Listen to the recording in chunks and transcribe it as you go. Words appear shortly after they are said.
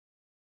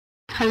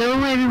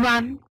Hello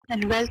everyone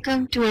and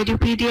welcome to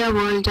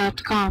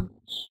edupediaworld.com,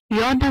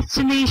 your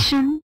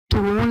destination to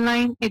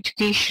online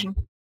education.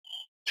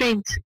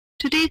 Friends,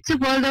 today it's a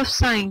world of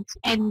science,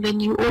 and when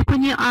you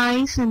open your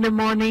eyes in the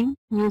morning,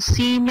 you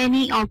see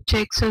many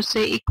objects or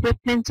say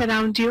equipments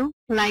around you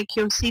like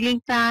your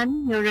ceiling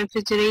fan, your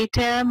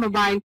refrigerator,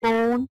 mobile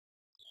phone,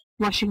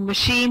 washing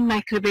machine,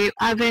 microwave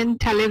oven,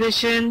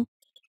 television.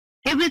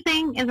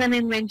 Everything is an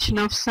invention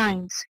of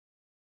science.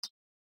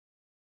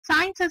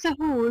 Science as a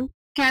whole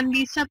can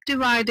be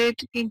subdivided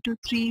into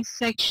three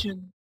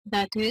sections.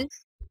 That is,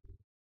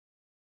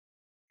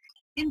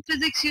 in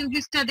physics you'll be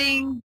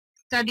studying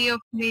study of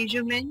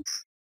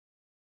measurements.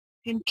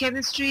 In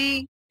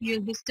chemistry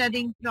you'll be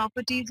studying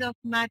properties of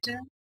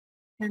matter.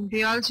 In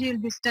biology you'll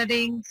be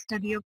studying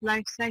study of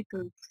life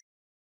cycles.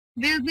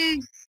 We'll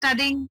be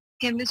studying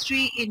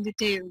chemistry in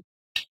detail.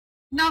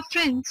 Now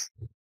friends,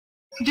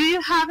 do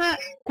you have a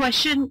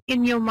question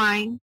in your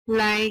mind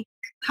like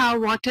how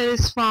water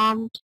is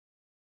formed?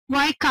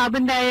 Why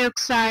carbon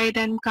dioxide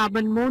and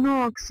carbon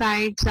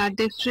monoxides are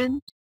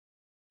different?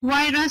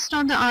 Why rust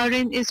on the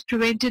iron is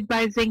prevented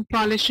by zinc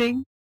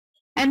polishing?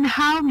 And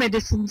how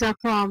medicines are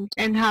formed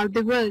and how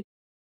they work?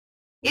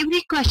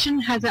 Every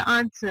question has an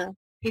answer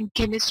in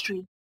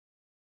chemistry.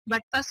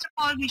 But first of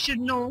all, we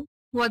should know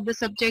what the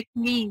subject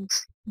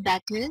means.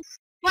 That is,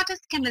 what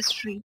is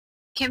chemistry?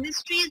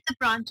 Chemistry is the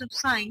branch of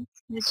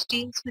science which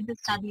deals with the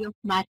study of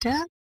matter.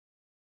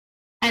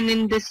 And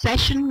in this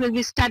session, we'll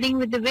be studying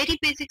with the very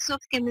basics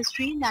of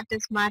chemistry, that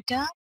is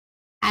matter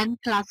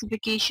and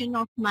classification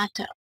of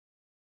matter.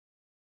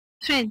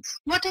 Friends,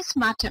 what is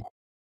matter?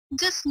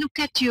 Just look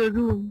at your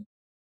room.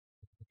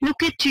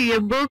 Look at your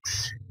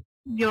books,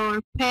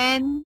 your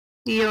pen,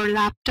 your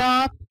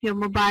laptop, your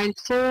mobile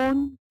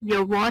phone,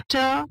 your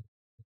water,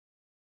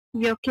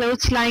 your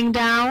clothes lying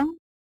down,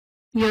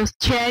 your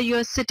chair you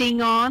are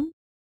sitting on,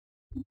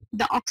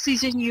 the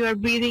oxygen you are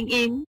breathing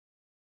in.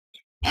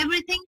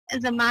 Everything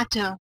is a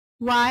matter.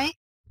 Why?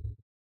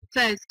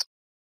 First,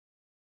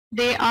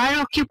 they are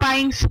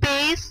occupying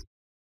space,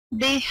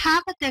 they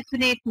have a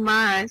definite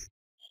mass,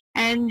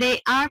 and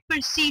they are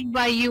perceived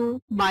by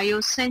you by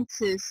your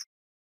senses.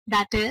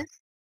 That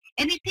is,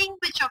 anything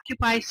which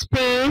occupies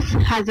space,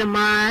 has a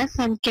mass,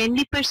 and can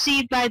be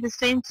perceived by the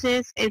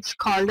senses is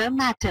called a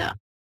matter.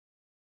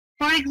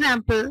 For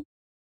example,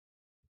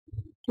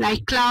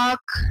 like clock,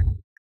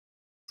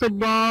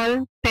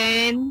 football,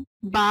 pen,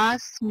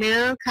 bus,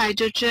 milk,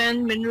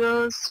 hydrogen,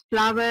 minerals,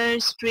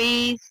 flowers,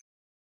 trees,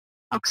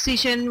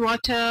 oxygen,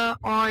 water,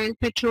 oil,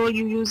 petrol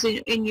you use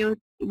in your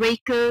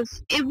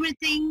vehicles.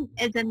 Everything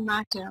is a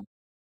matter.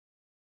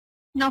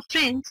 Now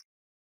friends,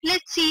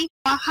 let's see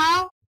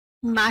how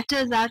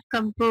matters are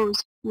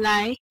composed.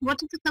 Like,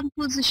 what is the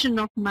composition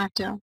of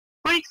matter?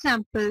 For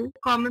example,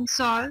 common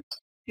salt,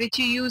 which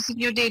you use in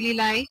your daily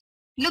life.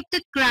 Look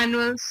at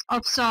granules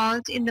of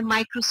salt in the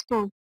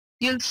microscope.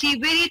 You'll see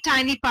very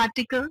tiny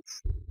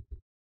particles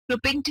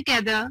grouping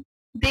together.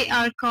 They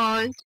are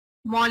called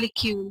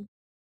molecule.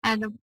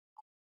 And a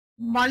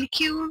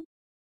molecule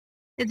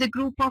is a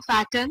group of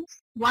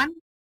atoms. One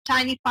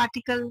tiny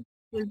particle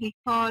will be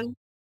called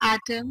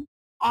atom,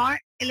 or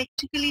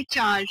electrically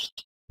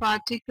charged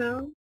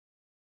particle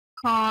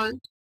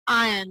called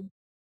ion.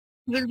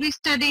 We'll be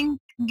studying,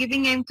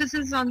 giving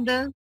emphasis on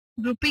the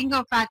grouping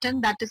of atom,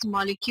 that is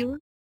molecule.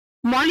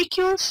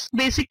 Molecules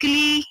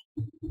basically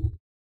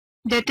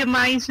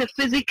determines the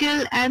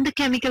physical and the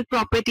chemical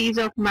properties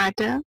of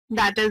matter,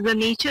 that is the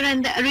nature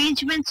and the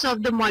arrangements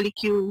of the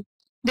molecule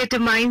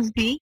determines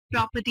the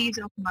properties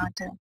of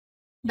matter.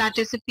 That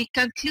is, if we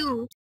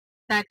conclude,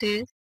 that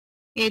is,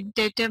 it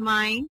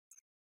determines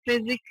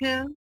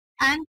physical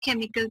and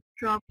chemical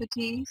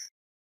properties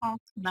of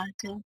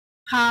matter.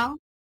 How?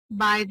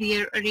 By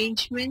their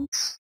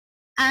arrangements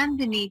and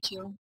the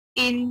nature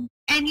in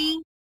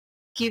any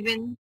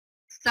given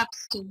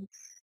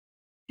substance.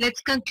 Let's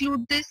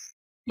conclude this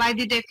by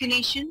the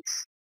definitions.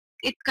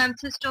 It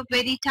consists of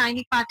very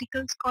tiny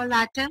particles called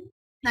atom,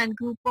 and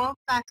group of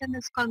atom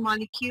is called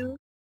molecule.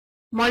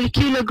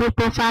 Molecular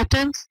group of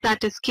atoms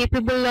that is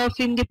capable of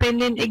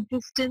independent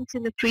existence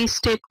in a free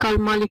state called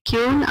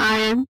molecule.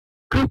 Ion,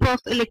 group of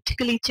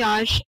electrically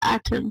charged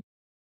atom.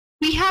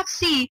 We have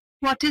seen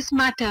what is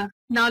matter.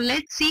 Now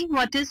let's see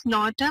what is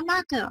not a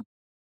matter.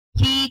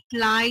 Heat,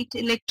 light,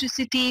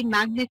 electricity,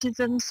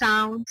 magnetism,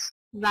 sounds,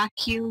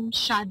 vacuum,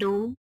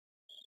 shadow.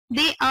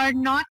 They are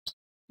not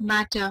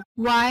matter.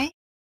 Why?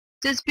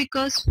 Just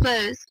because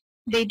first,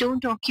 they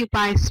don't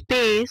occupy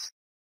space.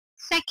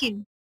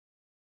 Second,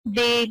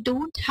 they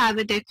don't have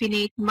a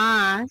definite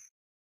mass.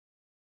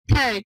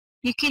 Third,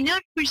 you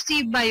cannot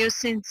perceive by your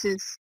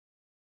senses.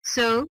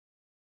 So,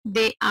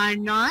 they are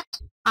not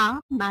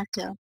a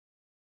matter.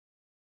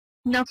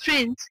 Now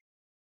friends,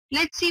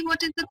 let's see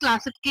what is the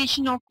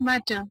classification of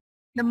matter.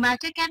 The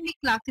matter can be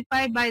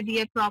classified by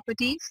their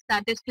properties,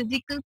 that is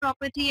physical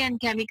property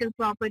and chemical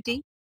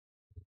property.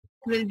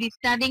 We'll be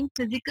studying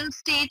physical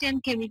state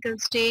and chemical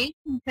state.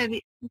 In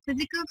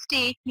physical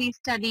state, we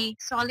study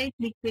solid,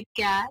 liquid,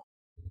 gas.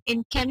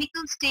 In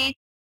chemical state,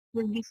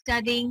 we'll be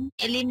studying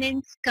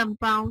elements,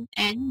 compound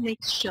and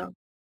mixture.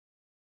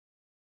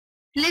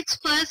 Let's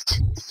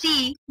first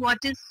see what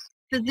is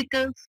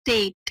physical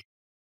state.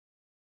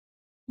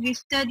 We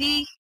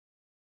study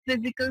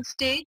physical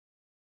state,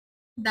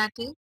 that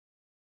is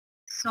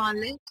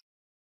solid,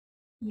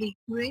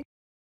 liquid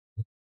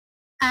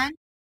and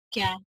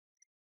gas.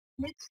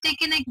 Let's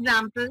take an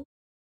example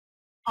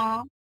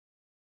of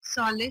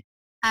solid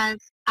as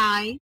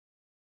ice,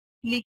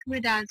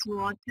 liquid as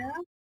water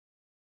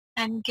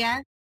and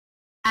gas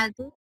as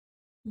a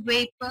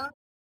vapor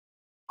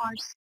or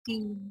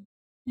steam.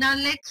 Now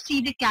let's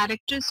see the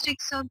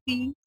characteristics of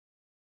these.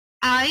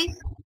 Ice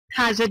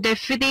has a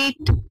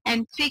definite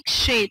and fixed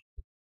shape.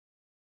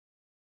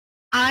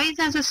 Ice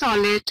as a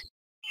solid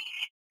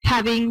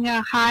having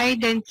a high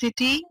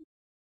density.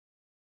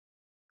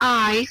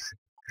 Ice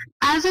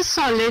as a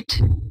solid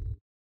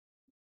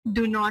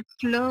do not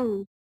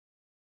flow.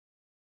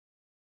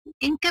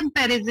 In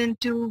comparison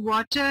to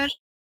water,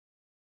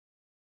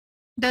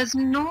 does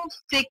no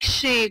fixed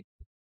shape.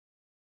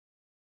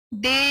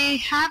 They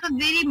have a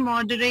very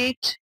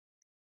moderate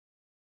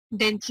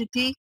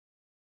density.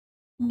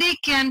 They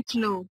can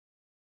flow.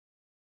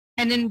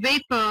 And in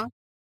vapor,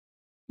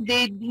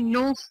 they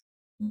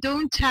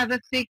don't have a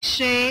fixed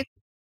shape,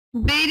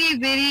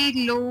 very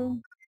low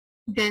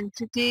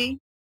density,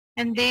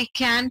 and they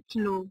can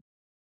flow.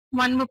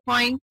 One more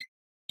point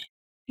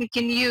we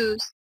can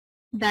use,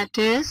 that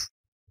is,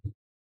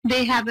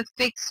 they have a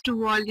fixed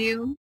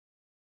volume.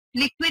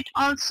 Liquid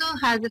also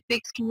has a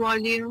fixed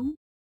volume,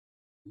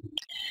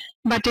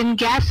 but in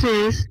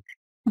gases,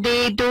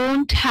 they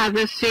don't have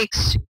a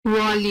fixed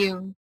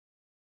volume.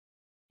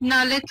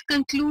 Now let's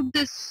conclude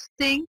this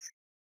thing.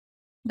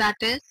 That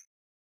is,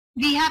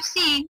 we have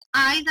seen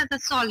ice as a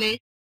solid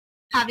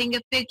having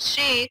a fixed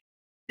shape,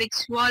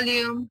 fixed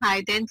volume,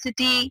 high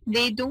density.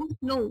 They don't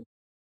flow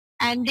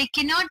and they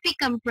cannot be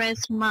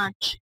compressed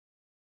much.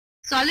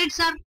 Solids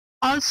are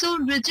also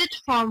rigid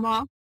form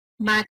of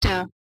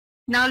matter.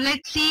 Now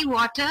let's see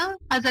water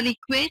as a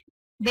liquid.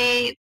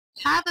 They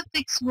have a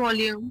fixed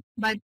volume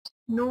but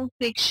no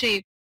fixed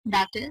shape.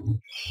 That is,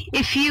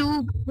 if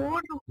you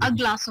pour a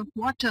glass of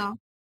water,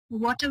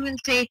 water will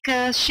take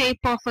a shape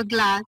of a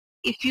glass.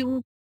 If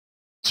you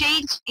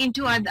change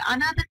into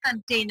another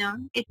container,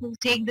 it will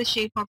take the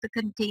shape of the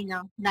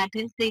container. That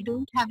is, they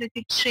don't have a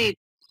fixed shape,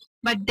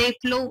 but they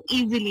flow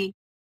easily.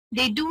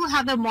 They do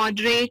have a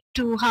moderate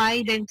to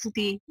high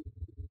density.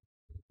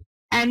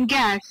 And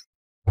gas,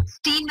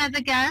 steam as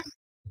a gas,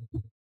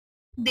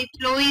 they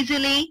flow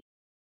easily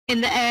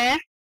in the air.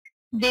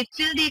 They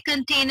fill the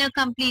container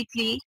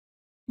completely.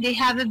 They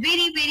have a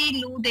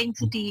very low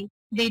density.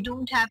 They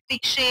don't have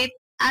fixed shape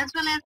as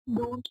well as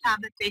don't have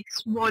a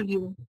fixed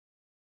volume.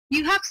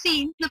 You have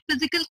seen the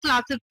physical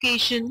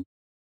classification.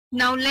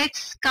 Now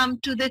let's come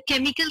to the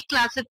chemical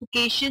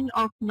classification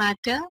of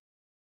matter.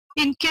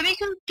 In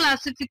chemical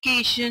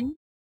classification,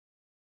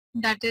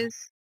 that is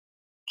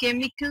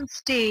chemical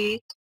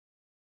state,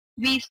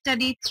 we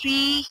study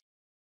three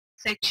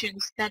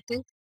sections, that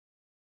is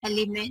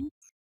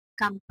elements,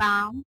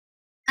 compound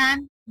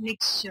and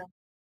mixture.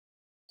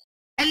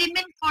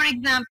 Element, for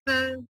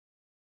example,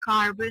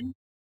 carbon,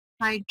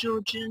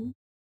 hydrogen,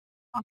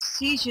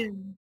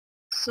 oxygen,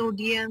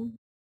 sodium.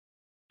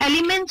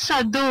 Elements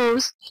are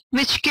those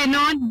which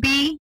cannot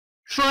be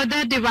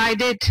further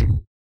divided.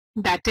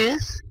 That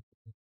is,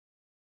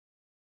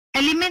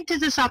 element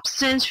is a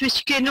substance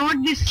which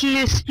cannot be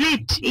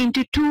split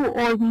into two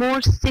or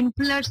more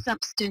simpler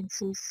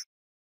substances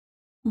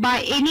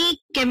by any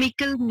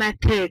chemical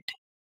method.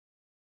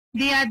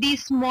 They are the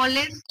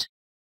smallest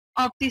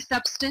of the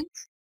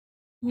substance.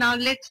 Now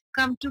let's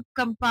come to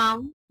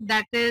compound,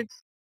 that is,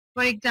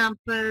 for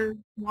example,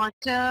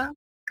 water,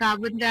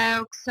 carbon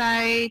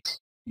dioxide,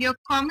 your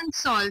common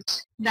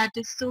salt, that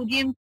is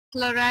sodium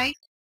chloride.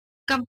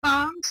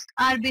 Compounds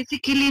are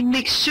basically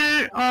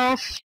mixture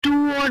of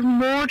two or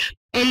more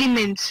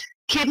elements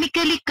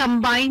chemically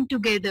combined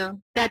together,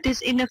 that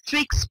is in a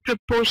fixed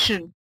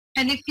proportion.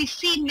 And if we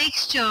see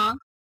mixture,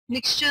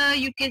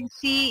 you can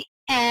see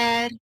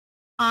air,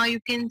 you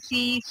can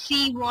see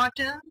sea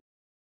water,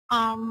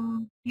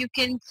 you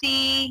can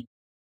see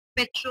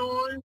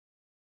petrol,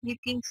 you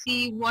can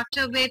see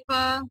water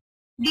vapor.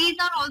 These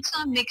are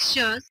also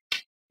mixtures.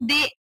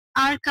 They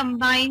are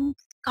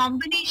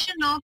combination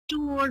of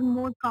two or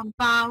more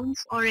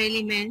compounds or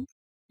elements,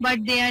 but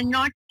they are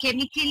not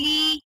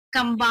chemically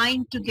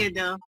combined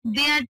together.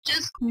 They are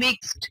just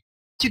mixed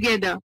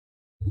together,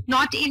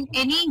 not in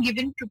any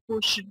given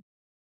proportion.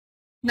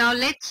 Now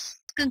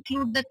let's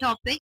conclude the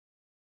topic.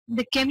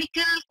 The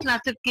chemical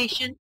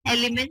classification,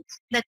 elements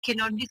that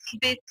cannot be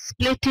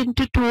split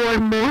into two or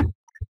more.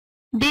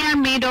 They are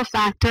made of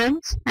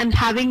atoms and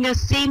having the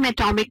same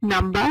atomic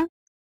number.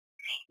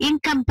 In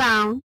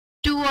compound,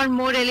 two or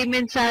more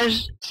elements are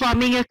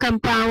forming a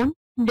compound.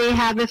 They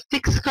have a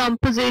fixed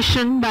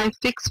composition by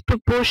fixed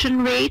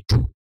proportion rate,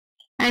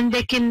 and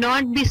they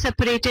cannot be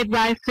separated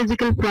by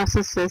physical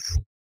processes.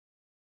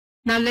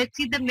 Now let's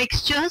see the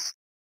mixtures.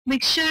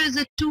 Mixture is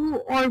a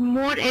two or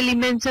more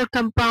elements or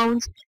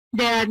compounds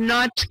They are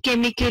not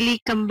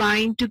chemically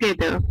combined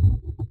together.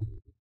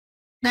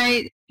 Now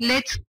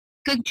let's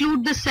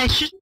conclude the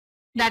session.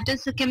 That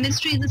is, the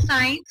chemistry is a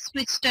science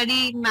which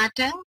study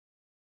matter.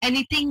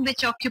 Anything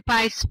which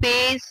occupies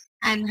space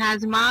and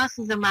has mass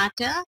is a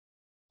matter.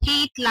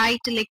 Heat, light,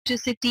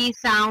 electricity,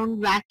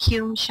 sound,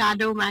 vacuum,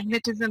 shadow,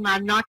 magnetism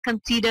are not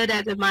considered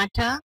as a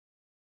matter.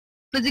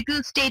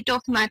 Physical state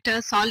of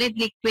matter, solid,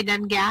 liquid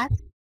and gas.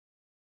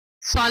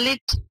 Solid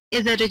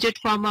is a rigid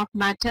form of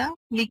matter.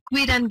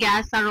 Liquid and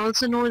gas are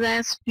also known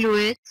as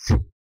fluids.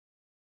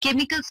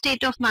 Chemical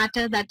state of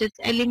matter, that is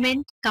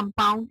element,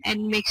 compound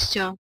and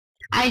mixture.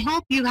 I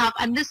hope you have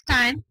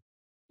understand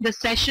the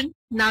session.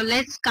 Now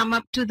let's come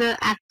up to the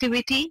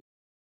activity.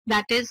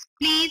 That is,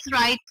 please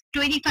write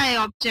 25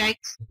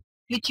 objects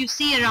which you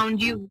see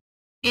around you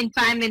in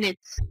 5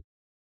 minutes.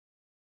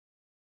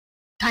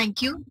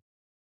 Thank you.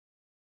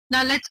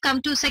 Now let's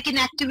come to second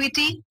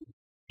activity.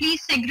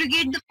 Please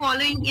segregate the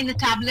following in a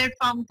tabular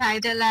form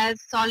titled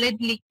as solid,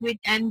 liquid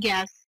and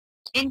gas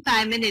in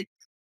 5 minutes.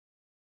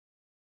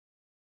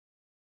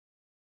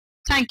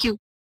 Thank you.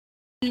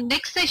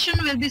 Next session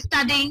we'll be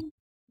studying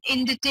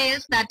in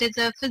details, that is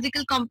a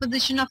physical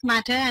composition of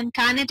matter and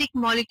kinetic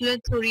molecular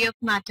theory of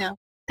matter.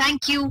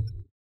 Thank you.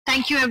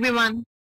 Thank you everyone.